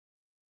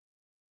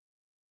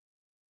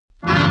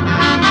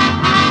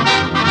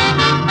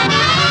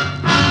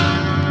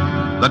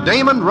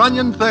Damon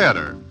Runyon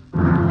Theater.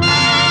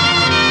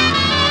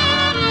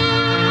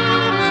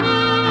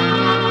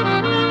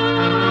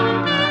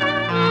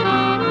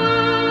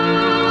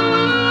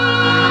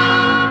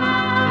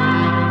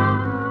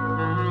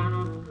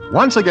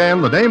 Once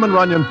again, the Damon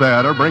Runyon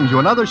Theater brings you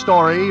another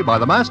story by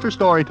the master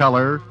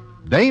storyteller,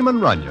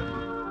 Damon Runyon.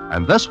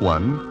 And this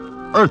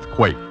one,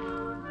 Earthquake.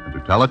 And to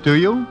tell it to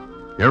you,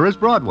 here is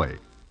Broadway.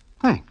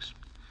 Thanks.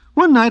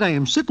 One night I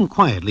am sitting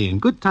quietly in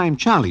Good Time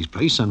Charlie's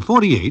place on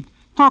 48,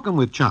 talking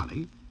with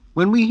Charlie,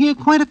 when we hear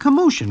quite a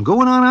commotion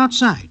going on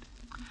outside.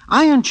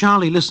 I and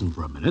Charlie listen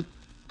for a minute,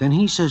 then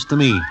he says to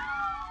me,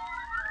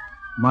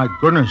 My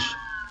goodness,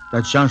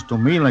 that sounds to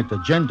me like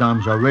the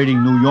gendarmes are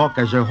raiding New York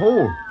as a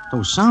whole.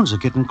 Those sounds are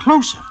getting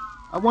closer.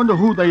 I wonder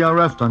who they are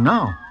after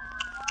now.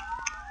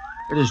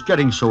 It is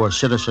getting so a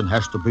citizen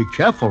has to be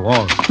careful.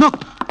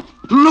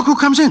 Look who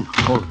comes in.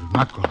 Holy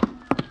mackerel.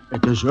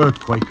 It is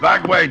Earthquake.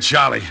 Back way,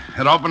 Charlie.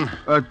 It open?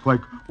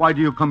 Earthquake, why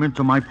do you come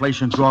into my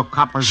place and draw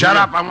coppers? Shut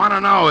up. I want to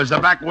know, is the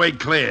back way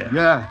clear?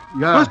 Yeah.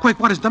 Earthquake,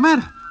 what is the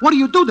matter? What do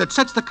you do that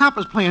sets the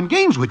coppers playing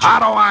games with you? How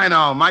do I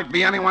know? Might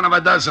be any one of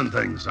a dozen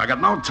things. I got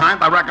no time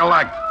to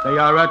recollect. They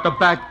are at the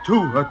back,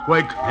 too,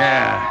 Earthquake.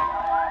 Yeah.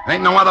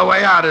 Ain't no other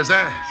way out, is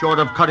there? Short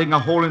of cutting a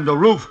hole in the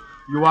roof,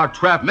 you are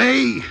trapped.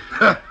 Me?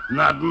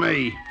 Not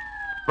me.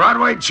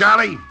 Broadway,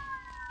 Charlie,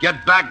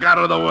 get back out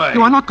of the way.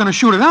 You are not going to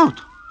shoot it out.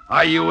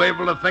 Are you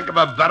able to think of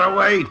a better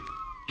way?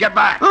 Get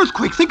back.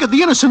 Earthquake, think of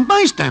the innocent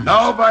bystanders.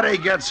 Nobody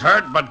gets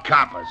hurt but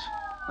coppers.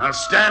 Now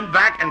stand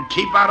back and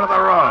keep out of the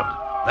road.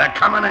 They're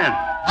coming in.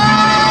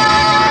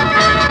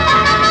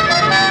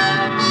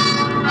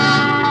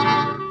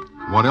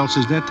 What else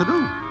is there to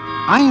do?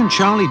 I and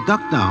Charlie duck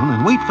down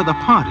and wait for the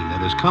party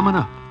that is coming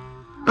up.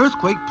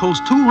 Earthquake pulls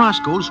 2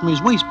 Roscoes from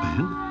his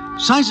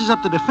waistband, sizes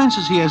up the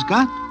defenses he has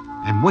got,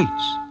 and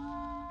waits.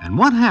 And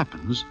what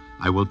happens,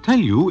 I will tell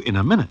you in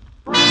a minute.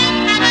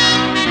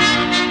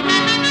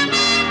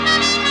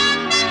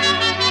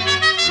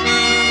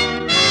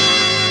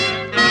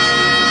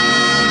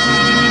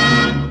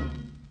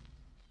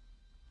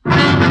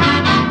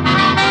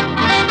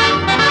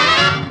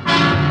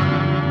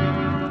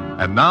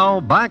 And now,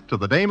 back to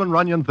the Damon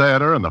Runyon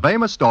Theater and the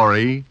famous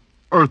story,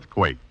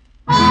 Earthquake.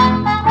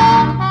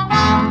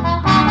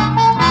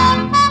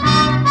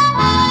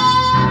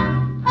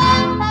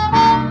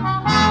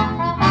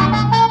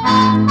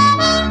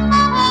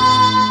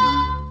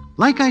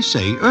 Like I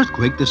say,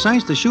 Earthquake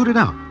decides to shoot it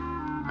out.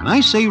 And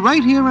I say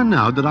right here and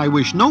now that I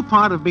wish no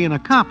part of being a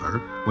copper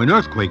when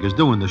Earthquake is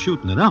doing the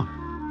shooting it out.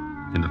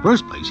 In the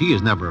first place, he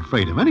is never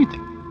afraid of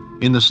anything.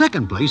 In the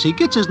second place, he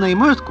gets his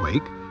name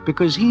Earthquake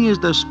because he is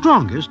the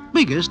strongest,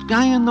 biggest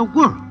guy in the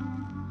world.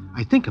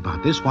 I think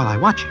about this while I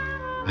watch him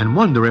and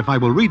wonder if I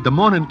will read the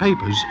morning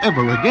papers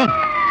ever again.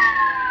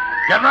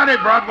 Get ready,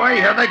 Broadway.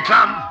 Here they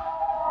come.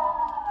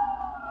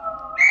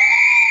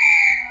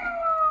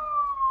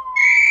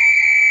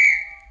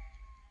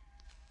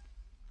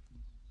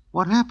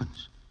 What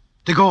happens?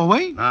 They go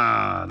away?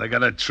 Ah, they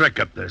got a trick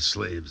up their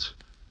sleeves.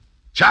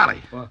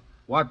 Charlie.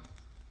 What?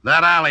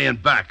 That alley in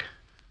back.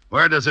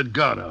 Where does it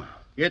go to?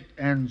 It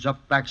ends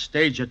up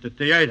backstage at the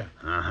theater.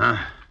 Uh-huh.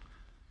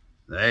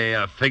 They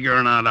are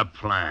figuring out a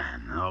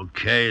plan.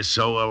 Okay,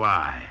 so will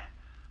I.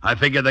 I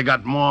figure they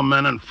got more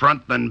men in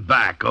front than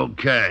back.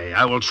 Okay,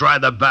 I will try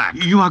the back.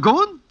 You are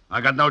going?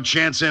 I got no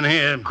chance in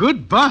here.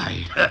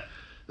 Goodbye.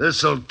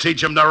 This'll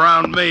teach them to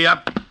round me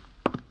up.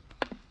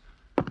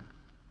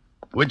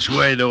 Which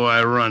way do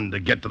I run to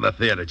get to the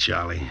theater,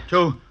 Charlie?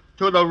 To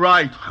the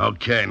right.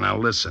 Okay, now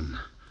listen.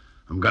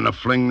 I'm gonna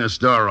fling this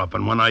door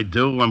open. When I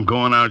do, I'm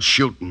going out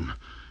shooting.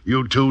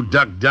 You 2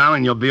 duck down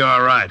and you'll be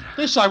all right.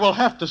 This I will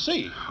have to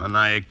see. When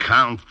I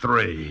count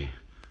 3.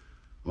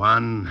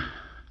 1,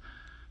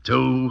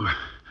 2,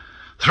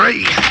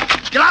 3.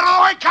 Get out of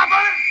the way,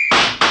 copper!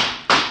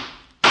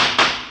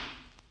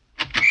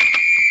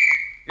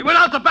 He went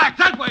out the back,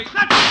 that way.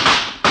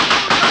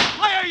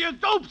 Fire, you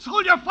dopes!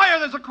 Hold your fire!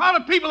 There's a crowd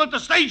of people at the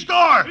stage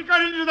door! We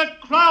got into that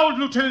crowd,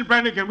 Lieutenant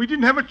Brannigan. We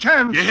didn't have a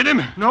chance. You hit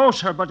him? No,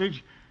 sir, but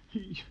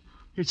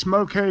it's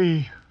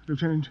Mulcahy,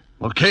 Lieutenant.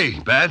 Okay,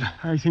 bad?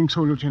 I think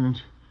so,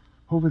 Lieutenant.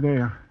 Over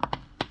there.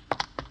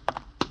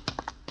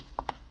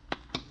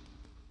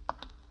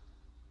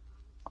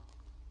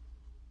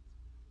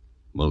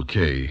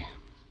 Mulcahy.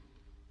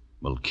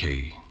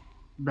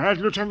 Bad,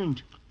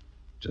 Lieutenant.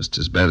 Just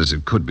as bad as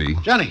it could be.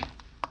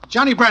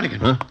 Johnny Brannigan.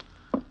 Huh?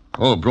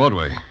 Oh,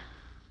 Broadway.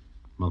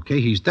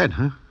 Mulcahy's dead,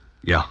 huh?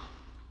 Yeah.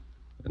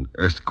 An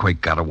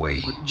earthquake got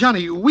away.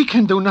 Johnny, we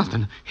can do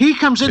nothing. He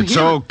comes in It's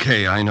here...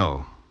 okay, I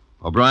know.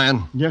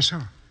 O'Brien, Yes,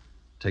 sir.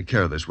 take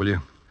care of this, will you?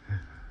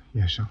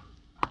 Yes, sir.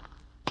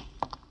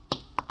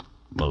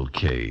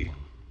 Mulcahy.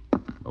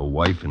 A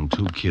wife and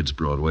 2 kids,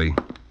 Broadway.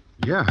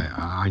 Yeah,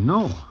 I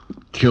know.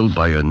 Killed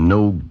by a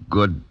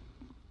no-good...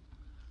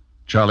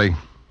 Charlie,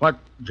 What,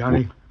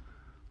 Johnny?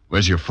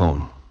 where's your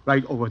phone?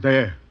 Right over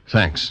there.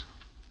 Thanks.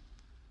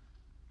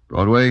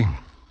 Broadway,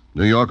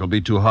 New York will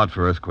be too hot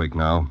for Earthquake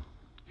now.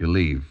 He'll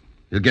leave.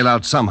 He'll get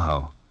out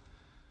somehow.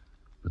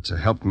 But so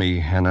help me,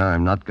 Hannah,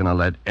 I'm not going to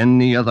let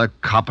any other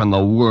cop in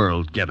the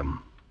world get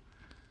him.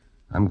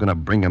 I'm going to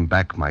bring him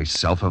back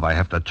myself if I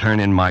have to turn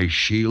in my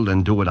shield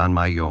and do it on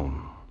my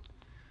own.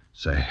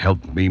 So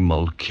help me,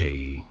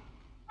 Mulcahy.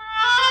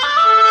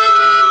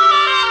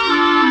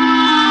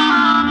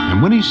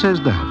 And when he says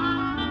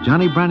that,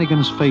 Johnny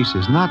Brannigan's face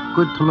is not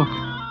good to look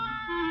at.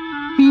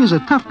 He is a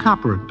tough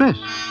copper at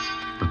best,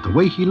 but the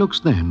way he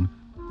looks then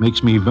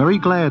makes me very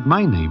glad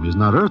my name is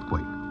not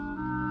Earthquake.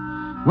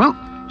 Well,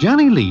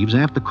 Johnny leaves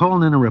after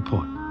calling in a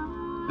report,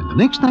 and the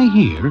next I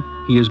hear,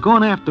 he is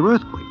going after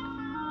Earthquake.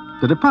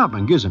 The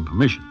department gives him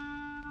permission.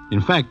 In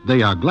fact,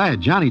 they are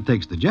glad Johnny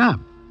takes the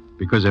job,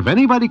 because if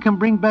anybody can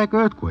bring back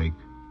Earthquake,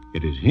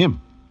 it is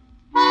him.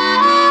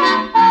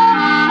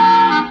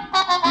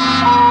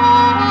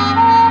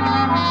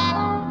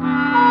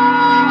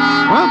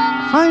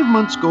 Well, 5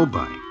 months go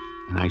by,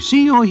 and I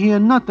see or hear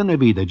nothing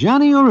of either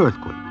Johnny or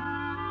Earthquake.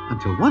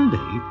 Until one day,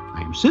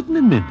 I am sitting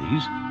in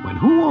Mindy's when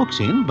who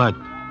walks in but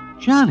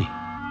Johnny.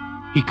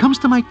 He comes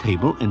to my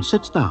table and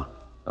sits down.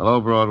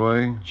 Hello,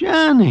 Broadway.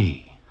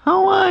 Johnny,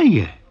 how are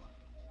you?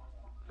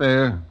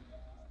 Fair.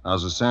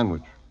 How's the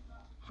sandwich?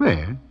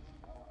 Fair.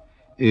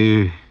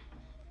 You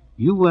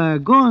are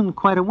gone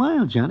quite a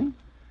while, Johnny.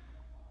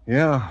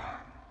 Yeah.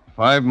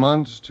 5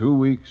 months, 2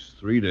 weeks,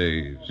 3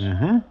 days.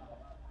 Uh-huh.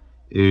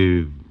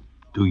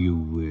 Do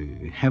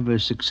you have a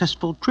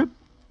successful trip?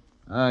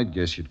 I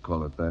guess you'd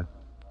call it that.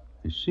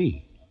 I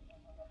see.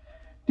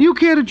 Do you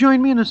care to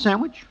join me in a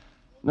sandwich?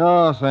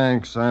 No,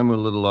 thanks. I'm a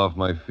little off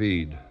my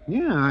feed.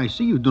 Yeah, I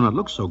see you do not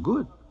look so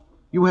good.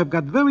 You have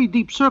got very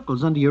deep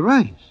circles under your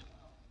eyes.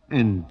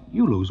 And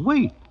you lose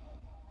weight.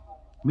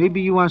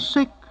 Maybe you are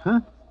sick, huh?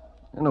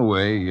 In a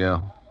way,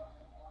 yeah.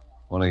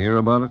 Want to hear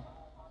about it?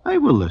 I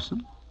will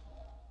listen.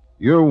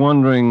 You're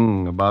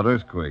wondering about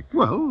Earthquake.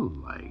 Well,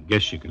 I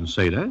guess you can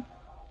say that.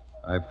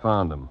 I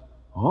found him.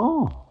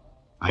 Oh,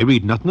 I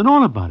read nothing at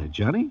all about it,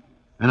 Johnny.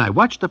 And I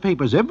watch the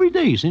papers every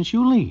day since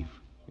you leave.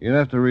 You'd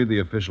have to read the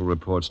official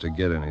reports to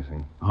get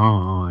anything.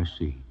 Oh, I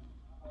see.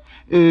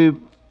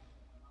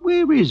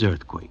 Where is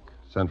Earthquake?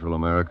 Central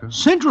America.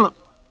 Central...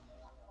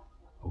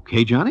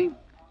 Okay, Johnny.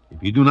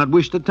 If you do not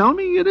wish to tell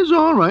me, it is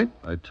all right.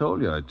 I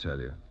told you I'd tell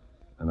you.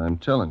 And I'm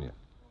telling you.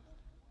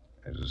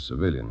 As a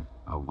civilian.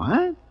 A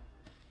what?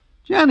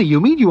 Johnny, you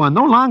mean you are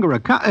no longer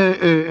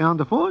on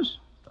the force?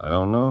 I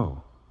don't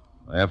know.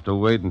 I have to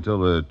wait until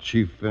the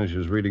chief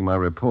finishes reading my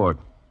report.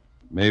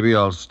 Maybe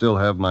I'll still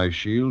have my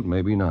shield,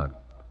 maybe not.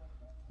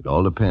 It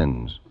all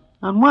depends.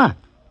 On what?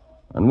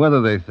 On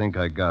whether they think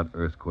I got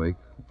Earthquake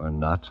or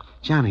not.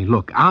 Johnny,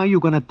 look, are you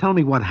going to tell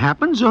me what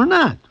happens or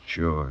not?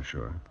 Sure.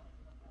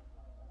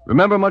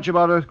 Remember much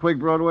about Earthquake,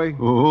 Broadway?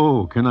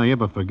 Oh, can I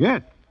ever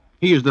forget?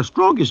 He is the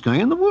strongest guy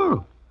in the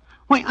world.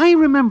 Why, I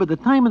remember the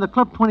time in the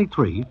Club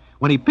 23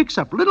 when he picks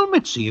up little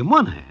Mitzi in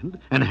one hand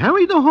and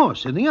Harry the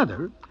horse in the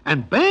other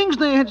and bangs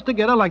their heads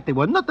together like they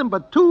were nothing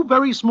but two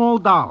very small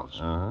dolls.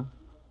 Uh-huh.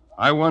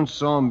 I once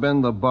saw him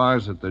bend the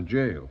bars at the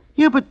jail.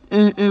 Yeah, but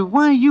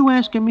why are you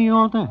asking me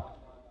all that?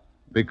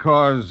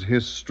 Because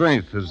his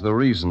strength is the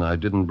reason I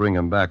didn't bring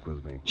him back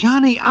with me.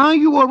 Johnny, are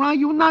you or are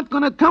you not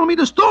going to tell me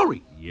the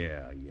story?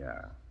 Yeah.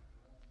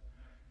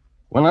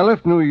 When I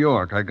left New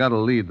York, I got a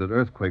lead that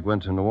Earthquake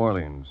went to New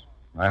Orleans.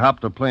 I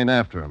hopped a plane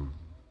after him.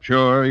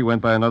 Sure, he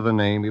went by another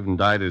name, even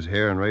dyed his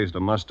hair and raised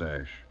a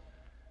mustache.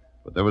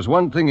 But there was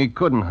one thing he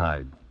couldn't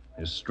hide,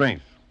 his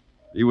strength.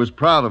 He was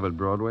proud of it,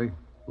 Broadway.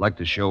 Liked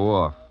to show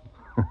off.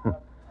 It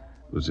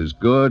was as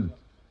good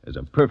as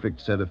a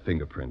perfect set of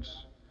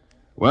fingerprints.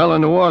 Well,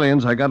 in New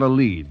Orleans, I got a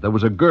lead. There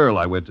was a girl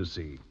I went to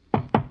see.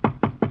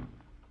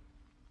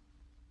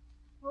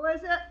 Who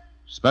is it?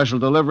 Special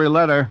delivery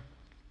letter.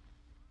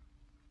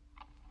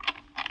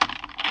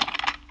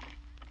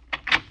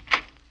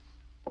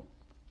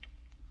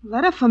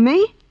 Letter for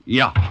me?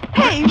 Yeah.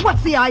 Hey,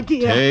 what's the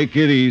idea? Take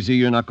it easy.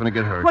 You're not going to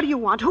get hurt. What do you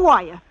want? Who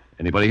are you?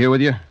 Anybody here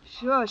with you?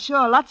 Sure.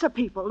 Lots of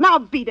people. Now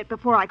beat it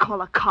before I call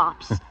the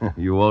cops.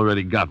 You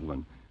already got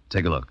one.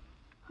 Take a look.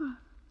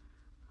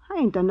 I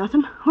ain't done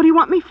nothing. What do you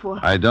want me for?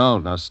 I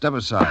don't. Now step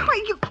aside.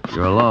 Wait,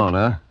 You're alone,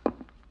 huh?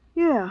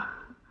 Yeah.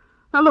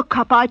 Now look,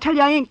 cop, I tell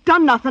you I ain't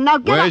done nothing. Now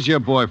get Where's your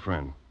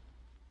boyfriend?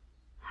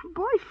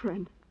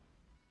 Boyfriend?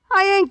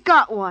 I ain't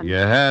got one. You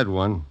had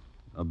one.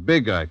 A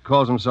big guy.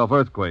 Calls himself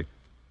Earthquake.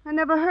 I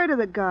never heard of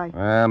the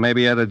guy.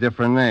 Maybe he had a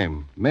different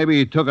name. Maybe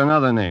he took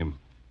another name.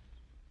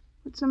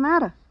 What's the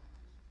matter?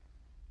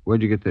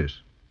 Where'd you get this?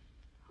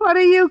 What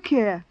do you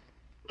care?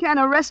 Can't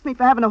arrest me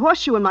for having a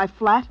horseshoe in my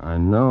flat. I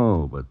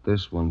know, but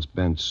this one's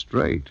bent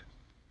straight.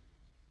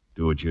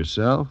 Do it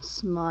yourself?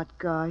 Smart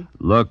guy.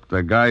 Look,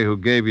 the guy who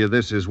gave you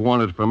this is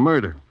wanted for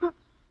murder.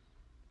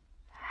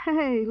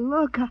 Hey,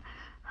 look,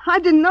 I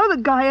didn't know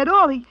the guy at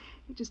all. He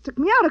just took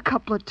me out a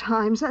couple of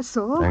times, that's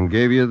all. And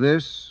gave you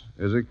this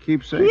as a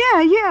keepsake?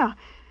 Yeah.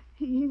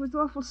 He was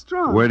awful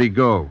strong. Where'd he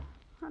go?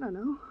 I don't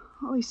know.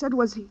 All he said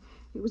was he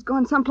was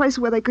going someplace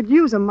where they could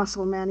use a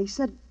muscle man. He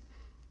said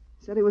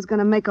he was going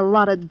to make a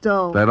lot of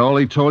dough. That all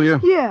he told you?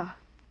 Yeah.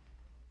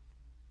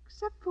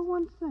 Except for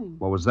one thing.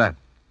 What was that?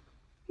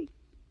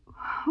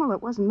 Well,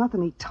 it wasn't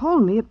nothing he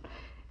told me. It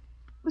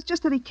was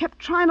just that he kept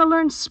trying to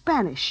learn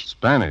Spanish.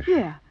 Spanish?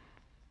 Yeah.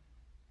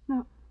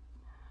 No,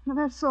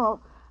 that's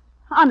all.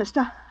 Honest,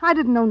 I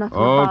didn't know nothing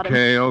about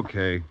him.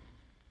 Okay.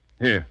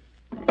 Here.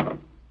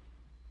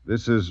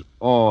 This is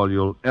all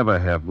you'll ever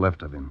have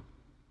left of him.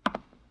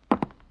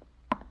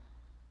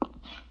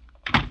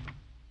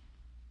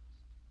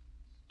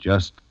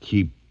 Just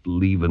keep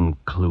leaving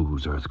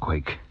clues,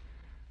 Earthquake.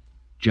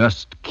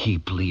 Just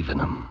keep leaving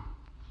them.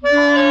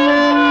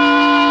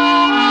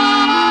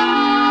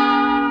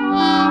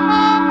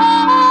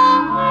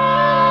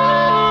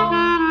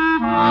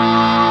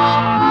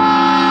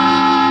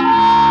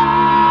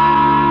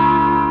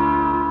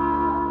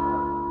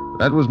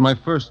 That was my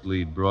first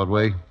lead,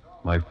 Broadway.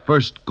 My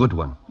first good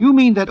one. You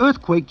mean that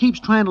Earthquake keeps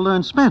trying to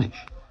learn Spanish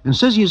and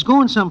says he's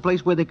going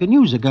someplace where they can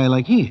use a guy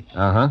like he is?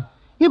 Uh-huh.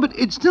 Yeah, but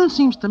it still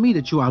seems to me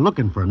that you are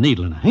looking for a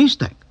needle in a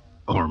haystack.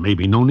 Or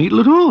maybe no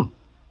needle at all.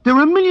 There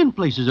are a million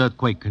places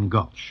Earthquake can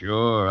go.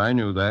 Sure, I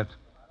knew that.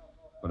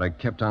 But I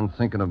kept on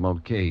thinking of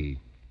Mulcahy.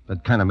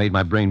 That kind of made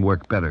my brain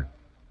work better.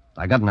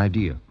 I got an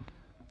idea.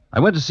 I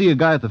went to see a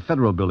guy at the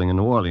Federal Building in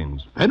New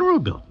Orleans. Federal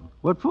Building?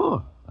 What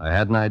for? I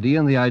had an idea,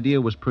 and the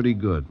idea was pretty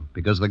good,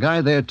 because the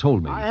guy there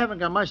told me. I haven't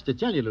got much to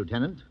tell you,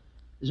 Lieutenant.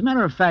 As a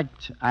matter of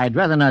fact, I'd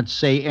rather not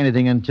say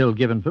anything until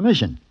given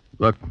permission.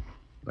 Look,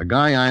 the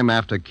guy I'm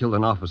after killed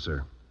an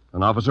officer.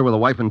 An officer with a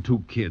wife and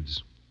 2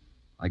 kids.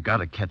 I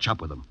gotta catch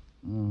up with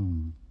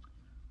him.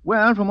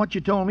 Well, from what you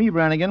told me,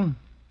 Brannigan,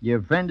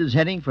 your friend is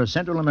heading for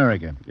Central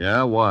America.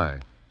 Yeah, why?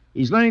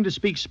 He's learning to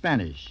speak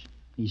Spanish.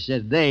 He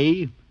said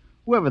they,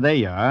 whoever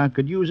they are,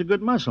 could use a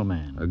good muscle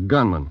man. A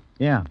gunman.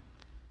 Yeah.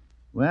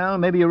 Well,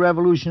 maybe a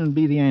revolution would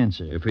be the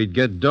answer. If he'd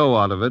get dough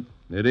out of it,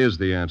 it is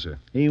the answer.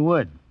 He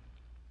would.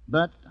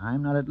 But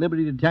I'm not at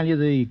liberty to tell you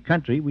the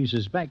country we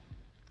suspect.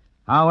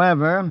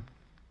 However,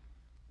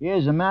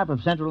 here's a map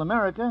of Central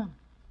America.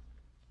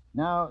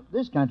 Now,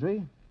 this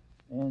country,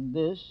 and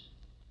this,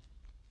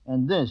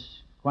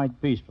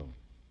 quite peaceful.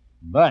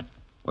 But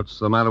What's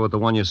the matter with the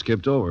one you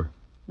skipped over?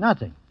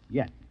 nothing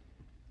yet.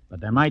 But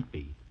there might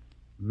be.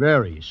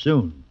 Very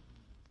soon.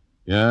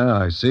 Yeah,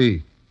 I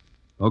see.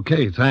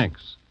 Okay,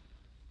 thanks.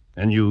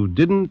 And you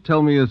didn't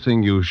tell me a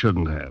thing you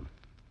shouldn't have.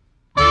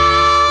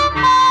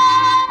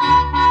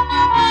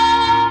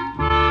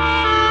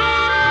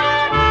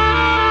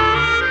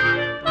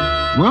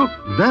 Well,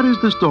 that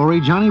is the story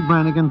Johnny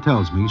Brannigan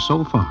tells me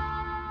so far.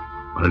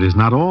 But it is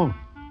not all.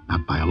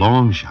 Not by a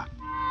long shot.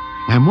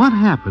 And what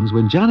happens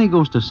when Johnny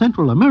goes to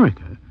Central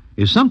America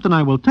is something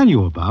I will tell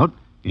you about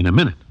in a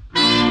minute.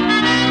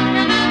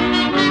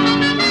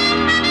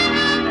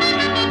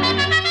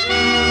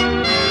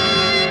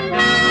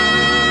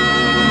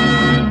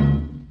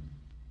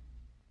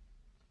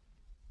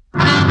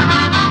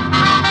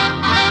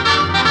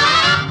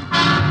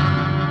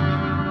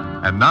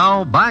 And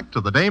now, back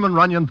to the Damon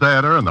Runyon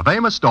Theater and the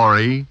famous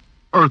story,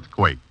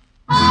 Earthquake.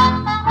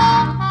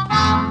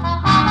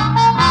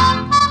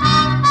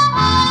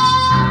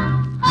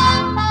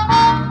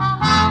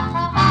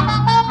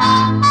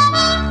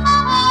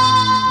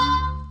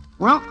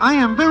 Well, I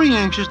am very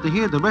anxious to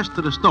hear the rest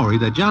of the story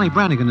that Johnny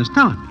Brannigan is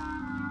telling me.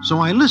 So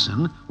I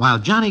listen while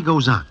Johnny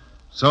goes on.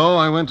 So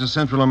I went to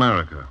Central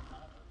America.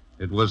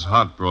 It was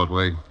hot,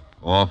 Broadway.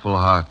 Awful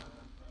hot.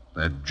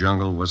 That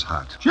jungle was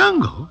hot.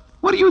 Jungle?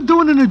 What are you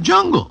doing in a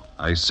jungle?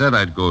 I said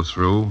I'd go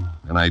through,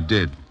 and I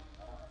did.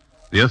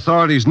 The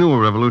authorities knew a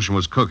revolution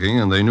was cooking,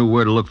 and they knew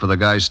where to look for the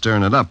guys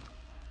stirring it up.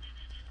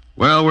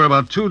 Well, we're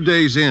about 2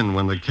 days in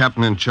when the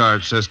captain in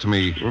charge says to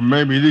me, Well,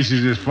 maybe this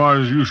is as far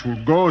as you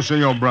should go,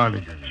 Senor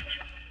Brannigan.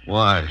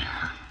 Why?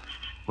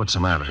 What's the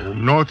matter?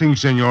 Nothing,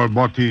 Senor,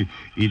 but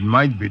it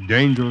might be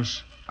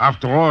dangerous.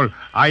 After all,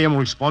 I am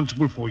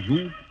responsible for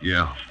you.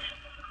 Yeah.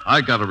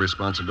 I got a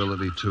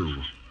responsibility,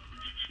 too.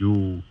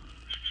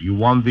 You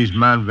want this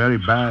man very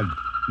bad.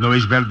 No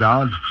es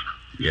verdad?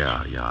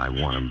 Yeah, I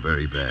want him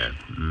very bad.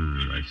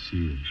 I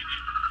see.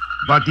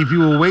 But if you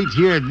will wait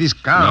here at this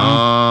camp...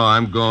 No,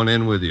 I'm going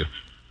in with you.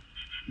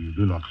 You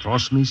do not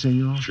trust me,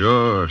 Senor?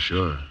 Sure.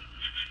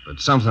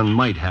 But something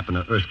might happen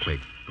to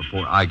Earthquake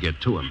before I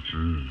get to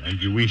him.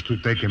 And you wish to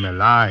take him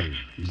alive.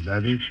 Is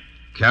that it?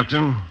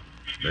 Captain,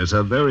 there's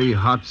a very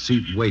hot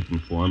seat waiting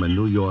for him in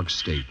New York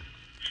State.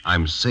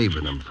 I'm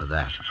saving him for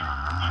that.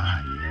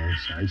 Ah, yes,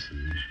 I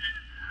see.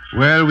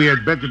 Well, we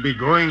had better be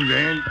going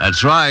then.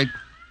 That's right.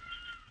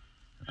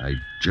 I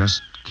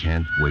just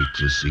can't wait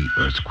to see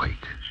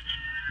Earthquake.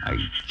 I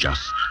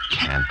just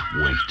can't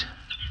wait.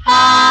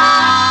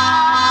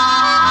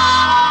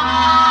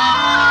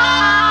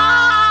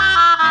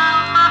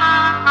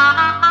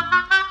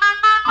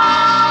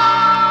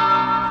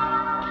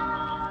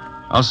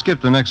 I'll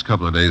skip the next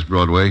couple of days,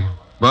 Broadway.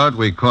 But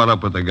we caught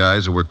up with the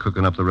guys who were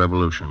cooking up the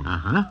revolution.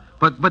 Uh-huh.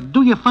 But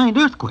do you find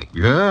Earthquake?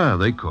 Yeah,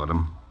 they caught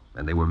him.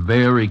 And they were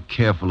very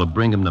careful to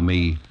bring him to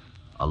me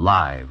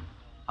alive.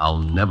 I'll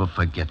never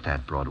forget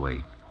that,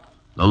 Broadway.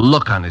 The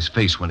look on his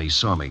face when he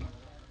saw me.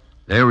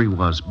 There he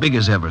was, big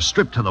as ever,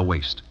 stripped to the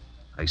waist.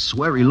 I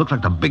swear he looked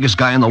like the biggest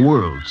guy in the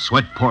world,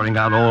 sweat pouring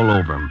out all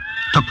over him.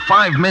 Took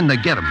 5 men to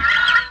get him.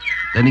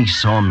 Then he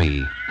saw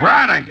me.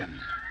 Brannigan!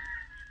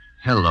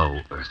 Hello,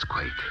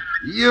 Earthquake.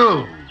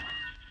 You!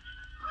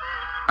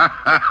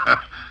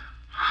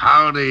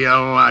 How do you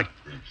like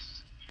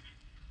this?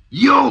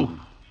 You!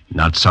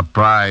 Not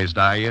surprised,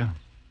 are you?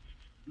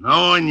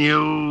 Knowing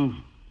you,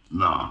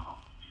 no.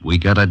 We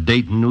got a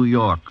date in New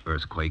York,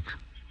 Earthquake.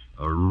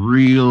 A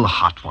real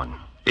hot one.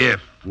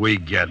 If we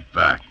get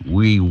back.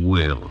 We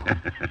will.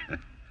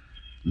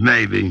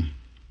 Maybe.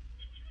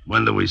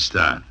 When do we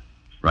start?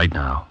 Right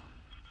now.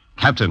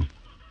 Captain.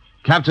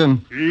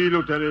 Captain. Si,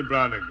 Lieutenant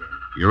Brannigan.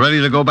 You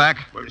ready to go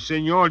back? Well,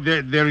 senor,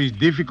 there is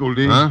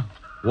difficulty. Huh?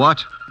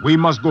 What? We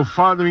must go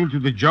farther into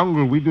the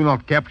jungle. We do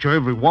not capture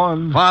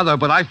everyone. Father,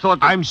 but I thought...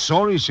 I'm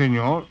sorry,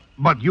 senor,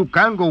 but you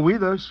can go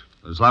with us.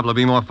 There's liable to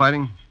be more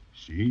fighting?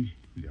 Si,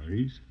 there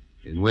is.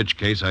 In which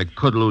case, I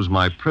could lose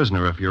my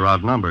prisoner if you're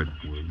outnumbered.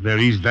 Well, there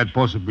is that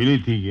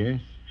possibility, yes.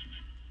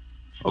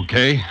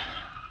 Okay.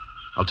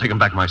 I'll take him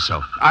back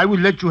myself. I will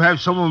let you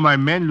have some of my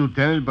men,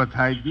 Lieutenant, but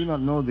I do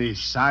not know the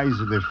size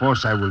of the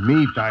force I will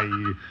meet.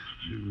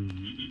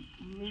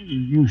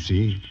 You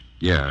see.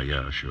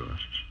 Yeah, sure.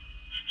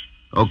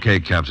 Okay,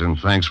 Captain.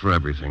 Thanks for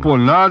everything. Por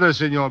nada,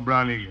 Senor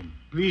Brannigan.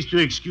 Please to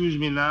excuse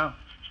me now.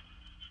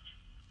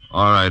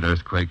 All right,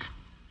 Earthquake.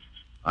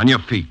 On your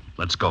feet.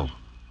 Let's go.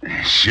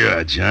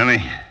 Sure,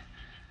 Johnny.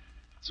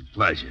 It's a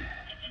pleasure.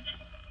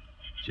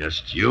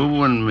 Just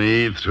you and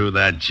me through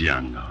that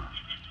jungle.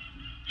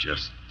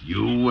 Just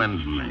you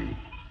and me.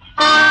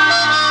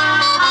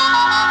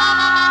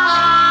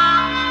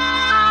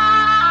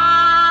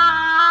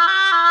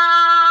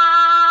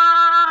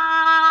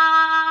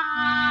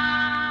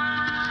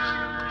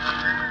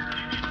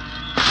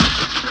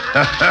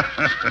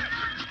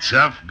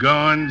 Tough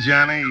going,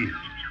 Johnny?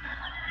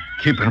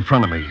 Keep in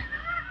front of me.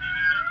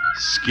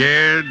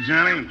 Scared,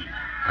 Johnny?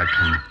 I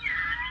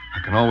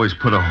can always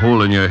put a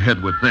hole in your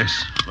head with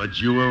this. But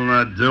you will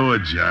not do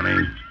it,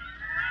 Johnny.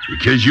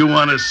 Because you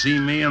want to see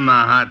me in the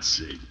hot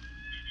seat.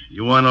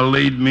 You want to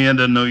lead me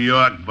into New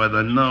York by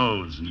the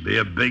nose and be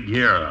a big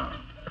hero.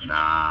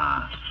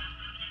 Nah.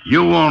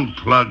 You won't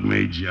plug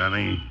me,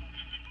 Johnny.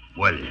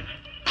 Will you?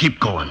 Keep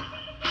going.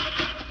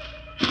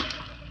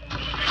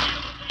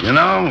 You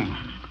know,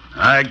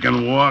 I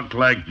can walk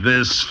like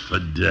this for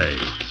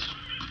days.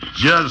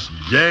 Just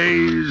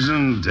days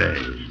and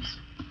days.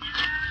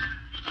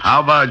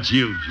 How about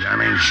you,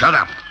 Johnny? Shut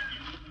up.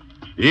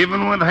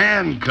 Even with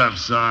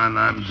handcuffs on,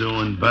 I'm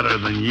doing better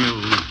than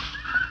you.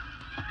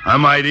 I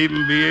might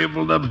even be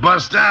able to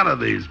bust out of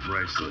these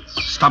bracelets.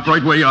 Stop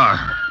right where you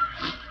are.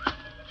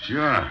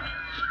 Sure.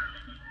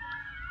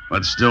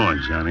 What's doing,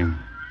 Johnny?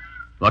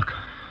 Look,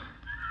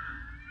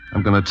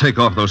 I'm going to take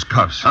off those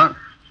cuffs. Huh?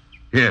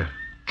 Here,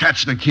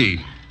 catch the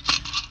key.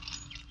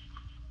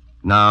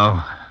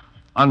 Now,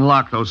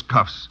 unlock those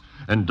cuffs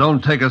and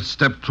don't take a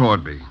step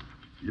toward me.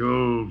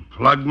 You'll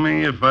plug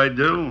me if I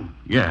do?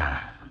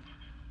 Yeah,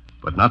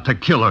 but not to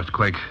kill,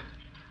 Earthquake.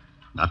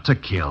 Not to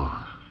kill.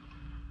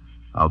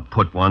 I'll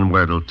put one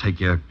where it'll take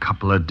you a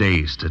couple of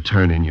days to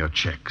turn in your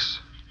checks.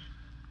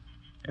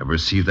 Ever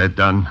see that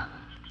done?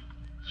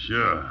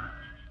 Sure.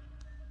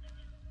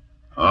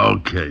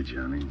 Okay,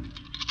 Johnny.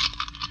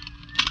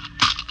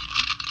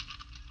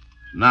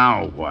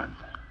 Now what?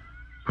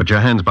 Put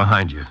your hands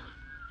behind you.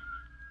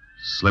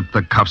 Slip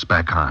the cuffs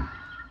back on.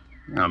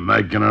 You're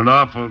making it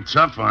awful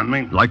tough on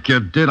me. Like you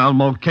did on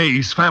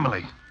Mulcahy's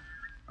family.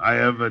 I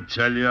ever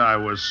tell you I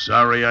was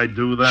sorry I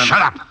do that?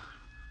 Shut up!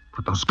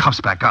 Put those cuffs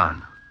back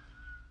on.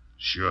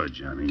 Sure,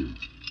 Johnny.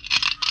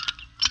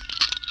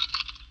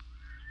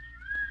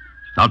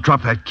 Now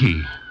drop that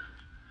key.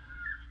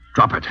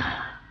 Drop it.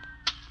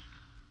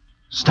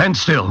 Stand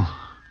still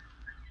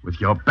with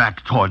your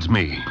back towards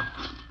me.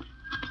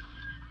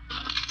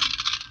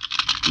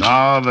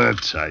 No, they're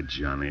tight,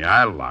 Johnny.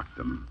 I locked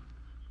them.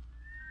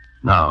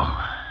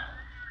 Now,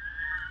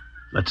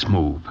 let's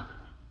move.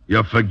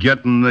 You're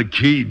forgetting the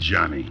key,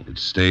 Johnny. It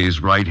stays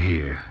right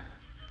here.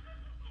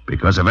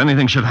 Because if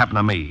anything should happen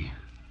to me,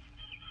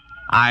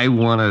 I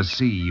want to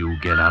see you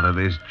get out of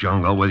this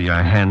jungle with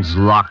your hands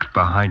locked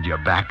behind your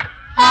back.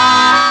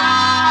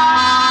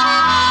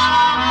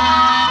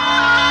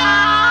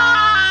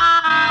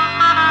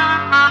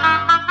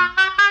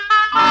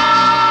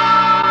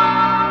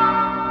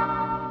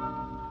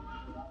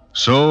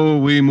 So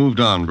we moved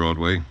on,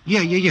 Broadway.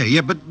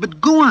 Yeah.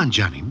 But go on,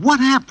 Johnny. What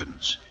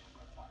happens?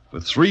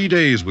 For 3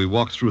 days, we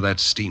walked through that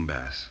steam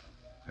bath.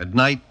 At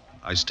night,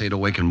 I stayed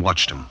awake and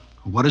watched him.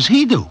 What does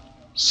he do?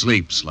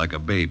 Sleeps like a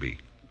baby.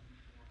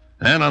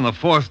 And on the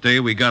 4th day,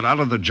 we got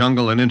out of the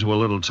jungle and into a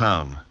little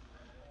town.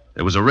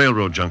 There was a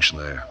railroad junction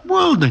there.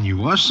 Well, then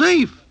you are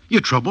safe.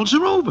 Your troubles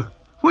are over.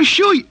 Well,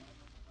 sure.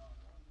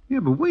 Yeah,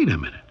 but wait a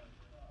minute.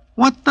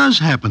 What does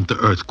happen to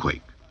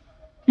Earthquake?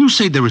 You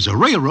say there is a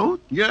railroad?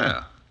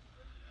 Yeah.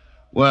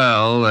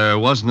 Well, there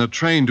wasn't a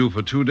train due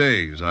for 2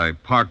 days. I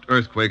parked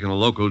Earthquake in a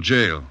local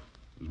jail.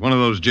 It was one of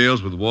those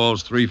jails with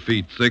walls 3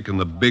 feet thick and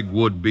the big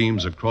wood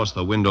beams across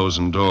the windows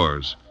and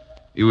doors.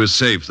 He was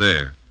safe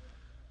there.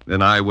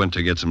 Then I went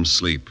to get some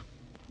sleep.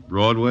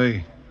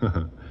 Broadway?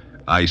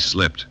 I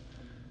slipped.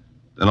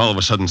 Then all of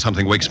a sudden,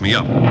 something wakes me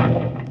up.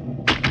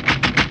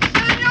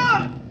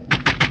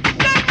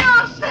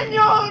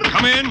 Senor!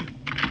 Come in.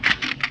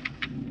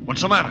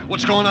 What's the matter?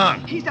 What's going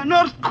on? He's an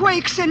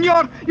earthquake,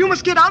 senor. You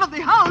must get out of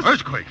the house.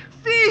 Earthquake.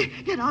 See?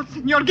 Get out,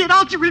 senor. Get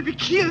out. You will be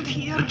killed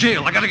here. The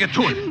jail. I gotta get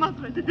to it.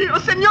 Madre de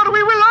Dios, senor.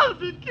 We will all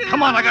be killed.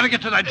 Come on, I gotta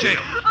get to that jail.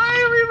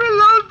 We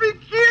will all be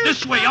killed.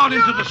 This way, out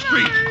into the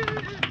street.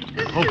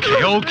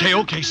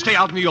 Okay. Stay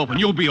out in the open.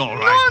 You'll be all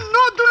right.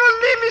 No, do not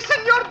leave me,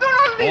 senor. Do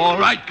not leave me. All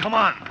right, come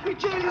on. The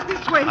jail is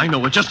this way. I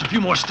know it. Just a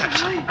few more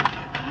steps. Well.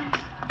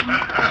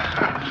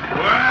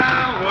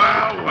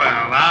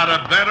 Out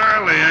of bed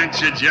early, ain't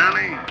you,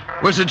 Johnny?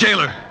 Where's the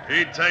jailer?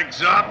 He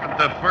takes off at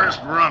the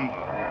first rumble.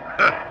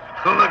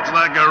 Looks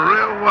like a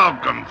real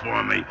welcome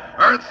for me.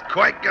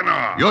 Earthquake and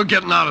all. You're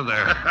getting out of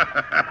there.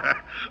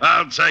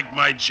 I'll take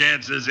my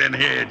chances in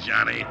here,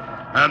 Johnny.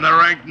 And there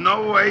ain't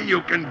no way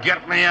you can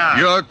get me out.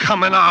 You're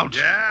coming out.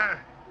 Yeah?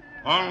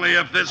 Only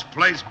if this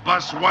place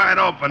busts wide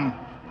open,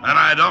 and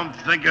I don't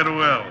think it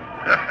will.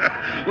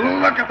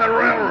 Look at the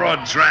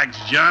railroad tracks,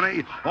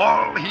 Johnny.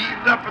 All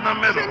heaved up in the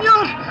middle.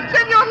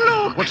 Senor,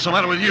 look. What's the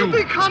matter with you?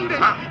 The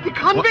convent. The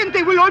convent.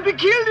 They will all be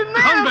killed in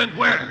there. Convent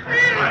where?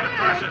 Right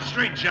across the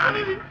street,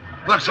 Johnny.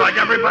 Looks like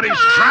everybody's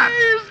trapped.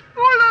 It's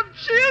full of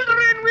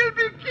children. Will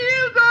be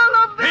killed, all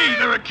of them. Hey,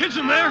 there are kids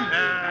in there?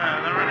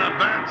 Yeah, they're in a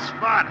bad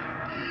spot.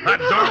 That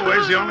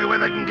doorway's the only way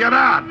they can get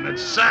out, and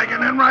it's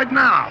sagging in right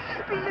now.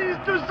 Please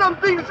do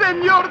something,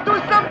 senor. Do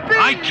something.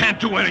 I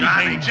can't do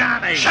anything.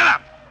 Johnny. Shut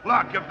up.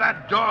 Look, if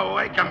that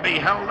doorway can be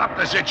held up,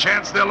 there's a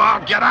chance they'll all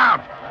get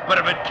out. But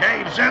if it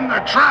caves in,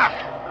 they're trapped.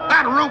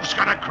 That roof's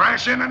gonna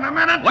crash in a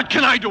minute. What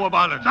can I do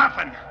about it?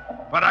 Nothing.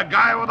 But a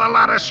guy with a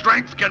lot of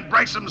strength can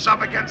brace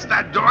himself against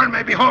that door and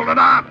maybe hold it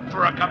on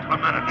for a couple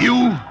of minutes.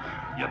 You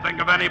think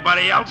of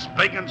anybody else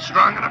big and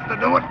strong enough to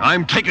do it?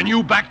 I'm taking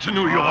you back to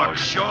New York. Oh,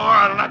 sure,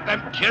 and let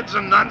them kids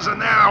and nuns in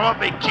there all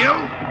be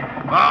killed?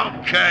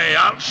 Okay,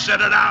 I'll sit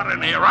it out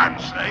in here, I'm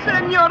safe.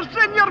 Senor,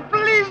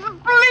 please,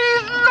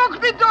 look,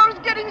 the door's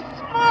getting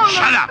smaller.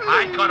 Shut up. Please.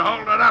 I could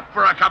hold it up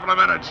for a couple of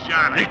minutes,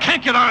 Johnny. You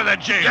can't get out of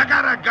that jail. You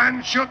got a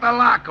gun, shoot the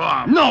lock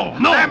off. No.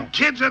 Them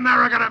kids in there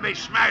are gonna be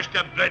smashed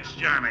to bits,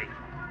 Johnny.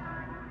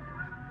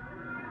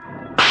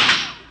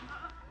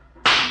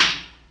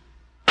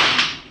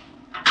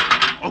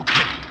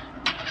 Okay.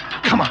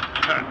 Come on.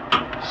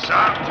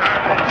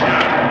 Soft-hearted,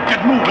 Johnny.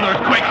 Get moving,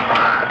 Earthquake. Come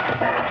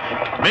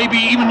on. Maybe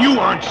even you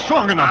aren't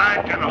strong enough.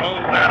 I can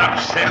hold that up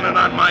standing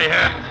on my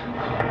head.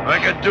 I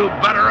could do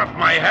better if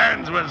my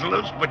hands was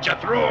loose, but you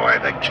threw away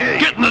the key.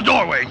 Get in the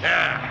doorway.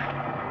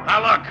 Yeah.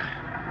 Now look,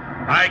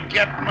 I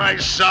get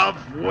myself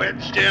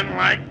wedged in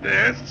like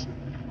this,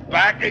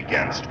 back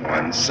against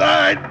one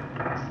side,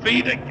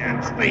 feet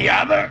against the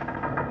other.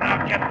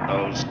 Now get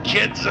those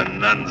kids and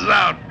nuns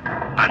out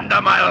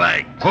under my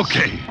legs.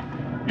 Okay.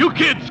 You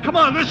kids, come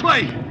on, this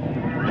way.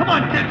 Come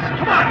on, kids,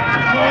 come on.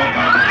 Move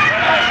on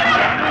fast,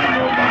 Johnny,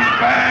 move on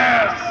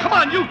fast. Come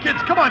on, you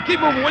kids, come on, keep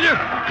moving, will you?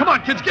 Come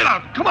on, kids, get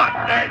out, come on.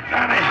 Hey,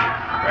 Johnny,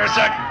 there's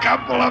a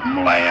couple of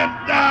them laying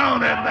down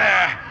in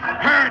there.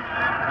 Hurt.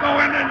 Go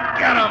in and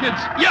get them.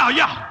 Kids,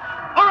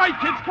 yeah. All right,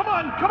 kids, come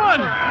on.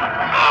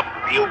 Up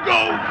you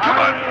go,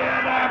 come on. Hurry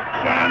it up,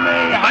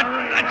 Johnny.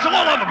 That's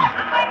all of them.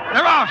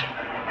 They're out.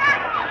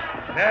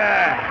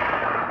 Yeah,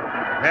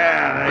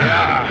 they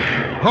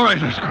are. All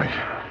right, Earthquake.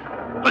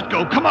 Let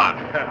go, come on.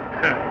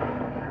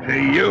 Are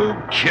you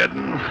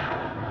kidding?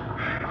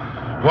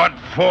 What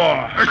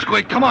for?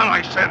 Earthquake, come on,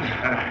 I said.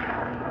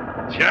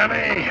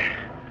 Johnny,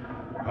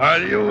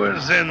 while you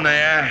was in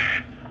there,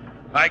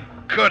 I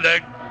could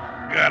have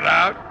got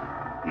out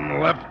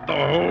and left the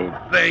whole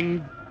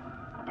thing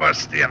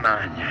busting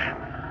on you.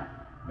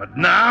 But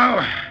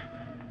now,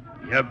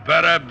 you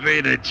better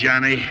beat it,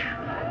 Johnny.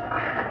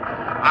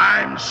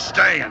 I'm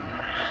staying.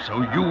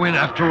 So you win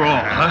after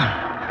all,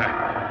 huh?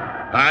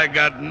 I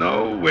got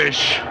no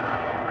wish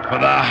for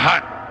the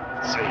hot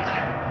seat.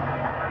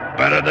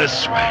 Better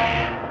this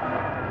way.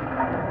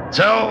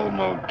 Tell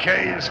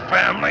Mulcahy's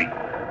family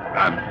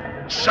I'm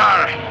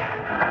sorry.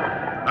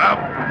 Now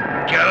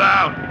get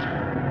out.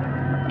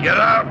 Get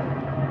out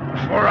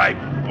before I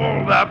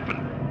fold up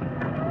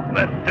and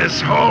let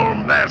this whole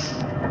mess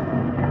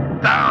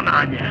down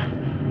on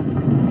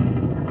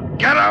you.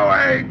 Get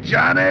away,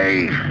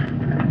 Johnny!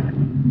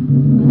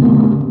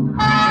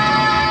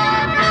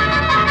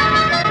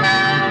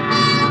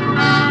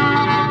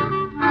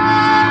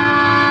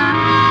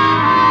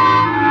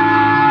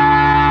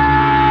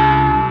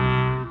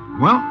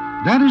 Well,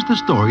 that is the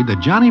story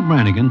that Johnny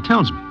Brannigan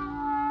tells me.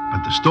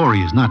 But the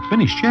story is not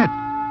finished yet.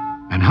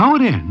 And how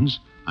it ends,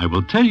 I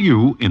will tell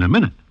you in a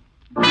minute.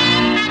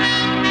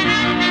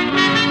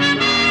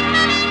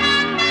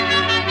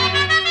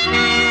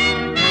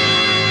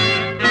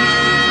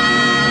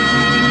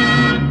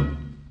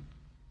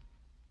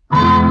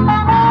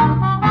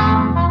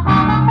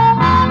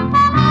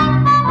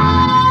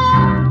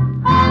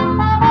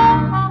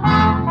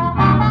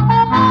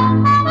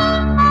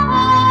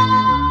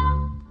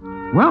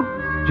 Well,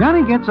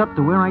 Johnny gets up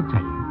to where I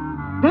tell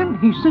you. Then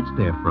he sits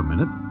there for a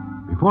minute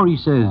before he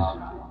says,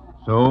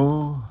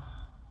 So,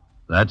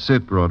 That's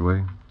it,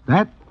 Broadway.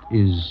 That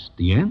is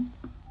the end?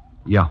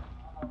 Yeah.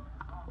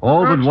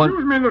 All but one...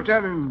 Excuse me,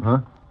 Lieutenant. Huh?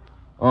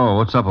 Oh,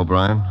 what's up,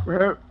 O'Brien?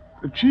 Well,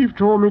 the chief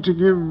told me to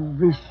give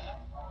this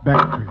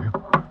back to you.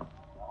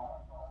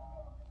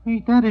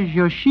 Hey, that is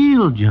your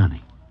shield,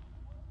 Johnny.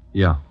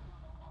 Yeah,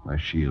 my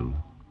shield.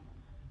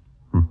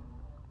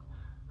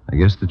 I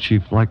guess the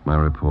chief liked my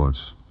reports.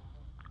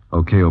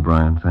 Okay,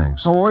 O'Brien,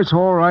 thanks. Oh, it's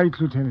all right,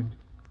 Lieutenant.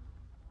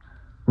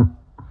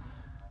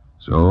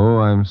 So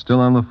I'm still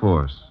on the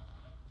force,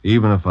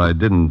 even if I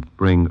didn't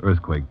bring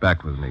Earthquake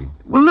back with me.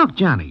 Well, look,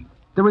 Johnny,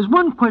 there is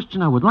one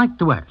question I would like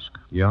to ask.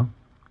 Yeah?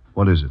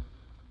 What is it?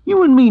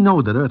 You and me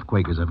know that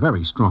Earthquake is a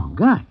very strong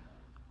guy.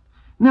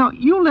 Now,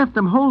 you left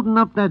him holding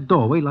up that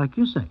doorway like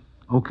you say.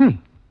 Okay.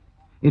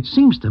 It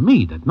seems to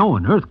me that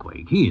knowing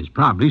Earthquake, he is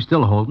probably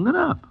still holding it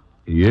up.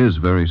 He is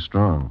very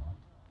strong.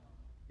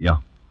 Yeah.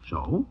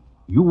 So,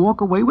 you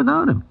walk away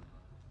without him.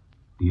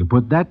 Do you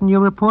put that in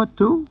your report,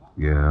 too?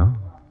 Yeah.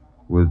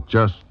 With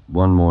just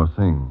one more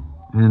thing.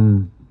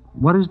 And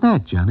what is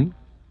that, Johnny?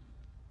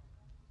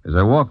 As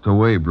I walked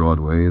away,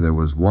 Broadway, there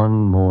was one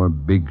more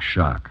big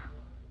shock.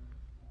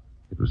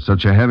 It was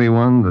such a heavy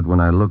one that when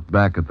I looked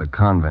back at the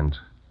convent,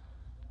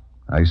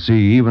 I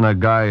see even a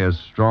guy as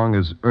strong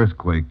as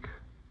Earthquake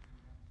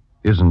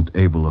isn't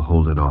able to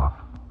hold it off.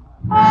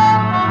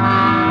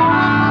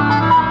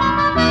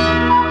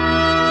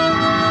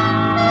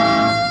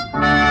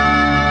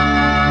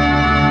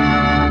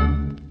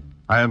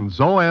 And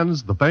so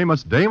ends the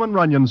famous Damon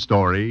Runyon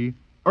story,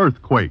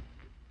 Earthquake.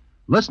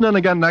 Listen in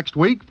again next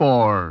week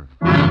for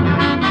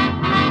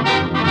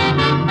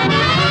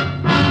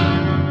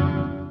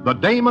the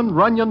Damon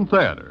Runyon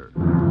Theater.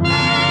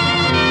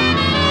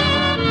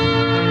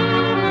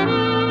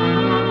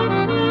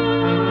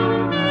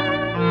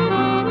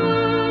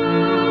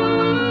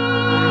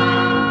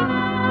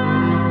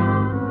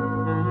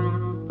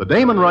 The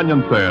Damon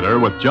Runyon Theater,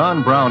 with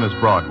John Brown as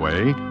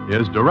Broadway,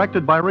 is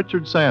directed by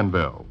Richard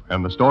Sandville,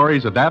 and the story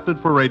is adapted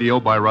for radio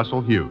by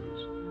Russell Hughes.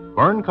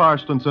 Vern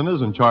Karstensen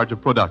is in charge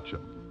of production.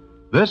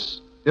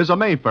 This is a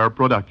Mayfair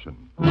production.